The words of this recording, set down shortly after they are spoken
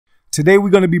Today we're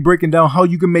going to be breaking down how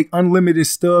you can make unlimited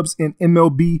stubs in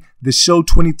MLB The Show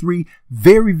 23.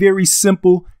 Very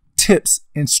simple tips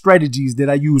and strategies that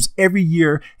I use every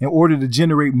year in order to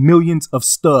generate millions of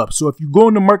stubs. So if you go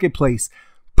in the marketplace,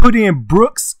 put in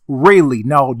Brooks Raley.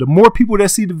 Now, the more people that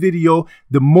see the video,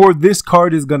 the more this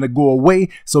card is going to go away.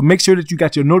 So make sure that you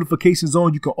got your notifications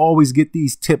on. You can always get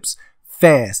these tips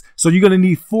fast. So you're going to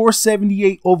need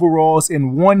 478 overalls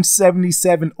and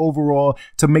 177 overall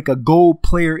to make a gold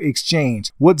player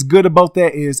exchange. What's good about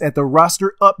that is at the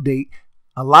roster update,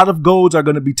 a lot of golds are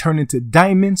going to be turned into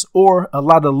diamonds, or a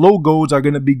lot of low golds are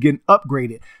going to be getting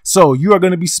upgraded. So you are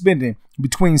going to be spending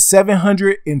between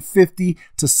 750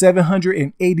 to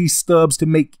 780 stubs to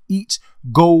make each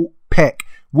gold pack.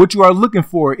 What you are looking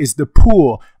for is to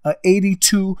pull a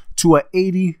 82 to a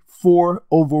 84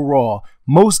 overall.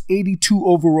 Most 82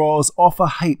 overalls off of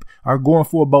hype are going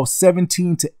for about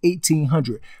 17 to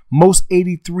 1800. Most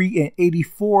 83 and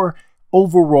 84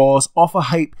 overalls off of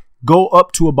hype go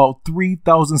up to about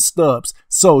 3,000 stubs.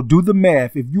 So do the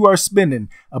math. If you are spending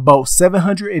about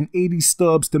 780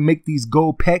 stubs to make these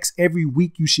gold packs every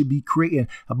week, you should be creating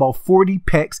about 40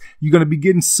 packs. You're going to be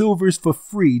getting silvers for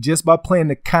free just by playing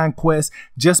the conquest,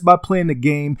 just by playing the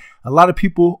game. A lot of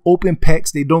people open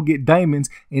packs, they don't get diamonds,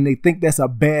 and they think that's a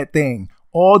bad thing.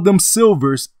 All them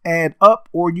silvers add up,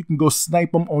 or you can go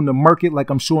snipe them on the market like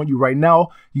I'm showing you right now.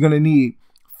 You're going to need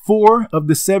 4 of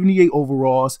the 78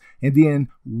 overalls and then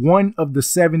 1 of the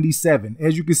 77.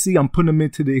 As you can see, I'm putting them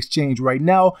into the exchange right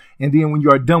now. And then when you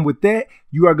are done with that,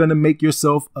 you are going to make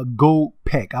yourself a gold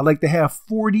pack. I like to have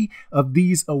 40 of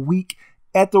these a week.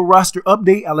 At the roster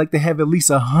update, I like to have at least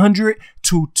 100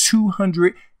 to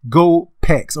 200 gold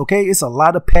packs. Okay, it's a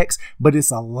lot of packs, but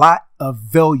it's a lot of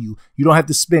value. You don't have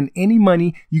to spend any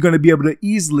money. You're going to be able to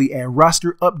easily, at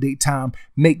roster update time,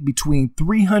 make between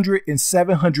 300 and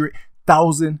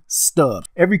 700,000 stubs.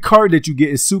 Every card that you get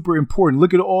is super important.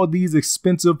 Look at all these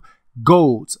expensive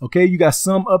golds. Okay, you got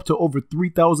some up to over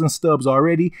 3,000 stubs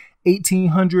already.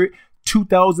 1,800,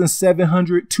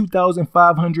 2,700,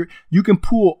 2,500. You can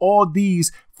pull all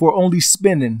these for only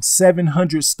spending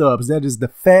 700 stubs. That is the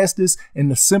fastest and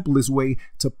the simplest way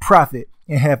to profit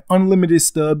and have unlimited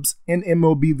stubs in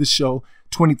MLB The Show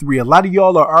 23. A lot of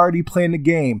y'all are already playing the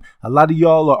game. A lot of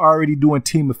y'all are already doing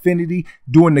team affinity,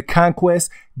 doing the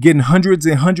conquest, getting hundreds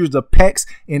and hundreds of packs,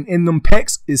 and in them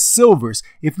packs is silvers.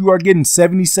 If you are getting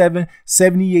 77,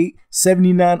 78,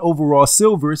 79 overall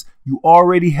silvers, you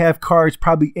already have cards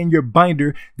probably in your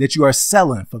binder that you are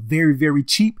selling for very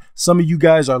cheap. Some of you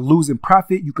guys are losing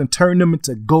profit. You can turn them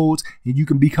into golds and you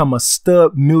can become a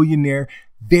stub millionaire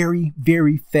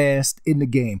very fast in the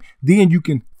game. Then you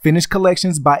can finish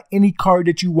collections, buy any card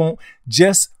that you want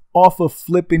just off of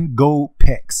flipping gold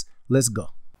packs. Let's go.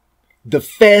 The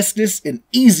fastest and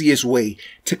easiest way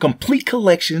to complete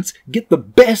collections, get the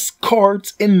best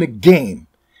cards in the game.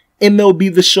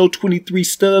 MLB The Show 23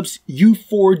 stubs,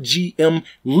 U4GM.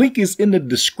 Link is in the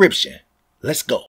description. Let's go.